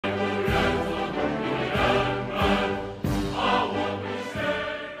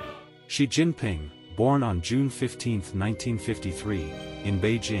Xi Jinping, born on June 15, 1953, in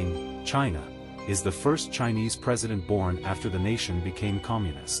Beijing, China, is the first Chinese president born after the nation became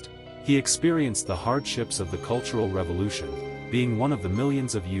communist. He experienced the hardships of the Cultural Revolution, being one of the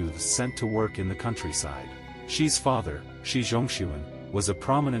millions of youths sent to work in the countryside. Xi's father, Xi Jinping, was a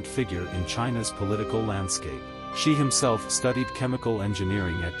prominent figure in China's political landscape. Xi himself studied chemical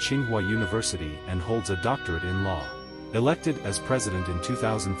engineering at Tsinghua University and holds a doctorate in law. Elected as president in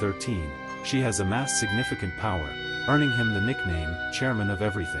 2013, Xi has amassed significant power, earning him the nickname, Chairman of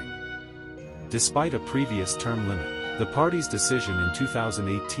Everything. Despite a previous term limit, the party's decision in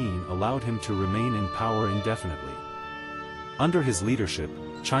 2018 allowed him to remain in power indefinitely. Under his leadership,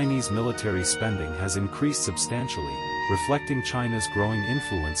 Chinese military spending has increased substantially, reflecting China's growing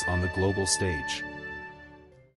influence on the global stage.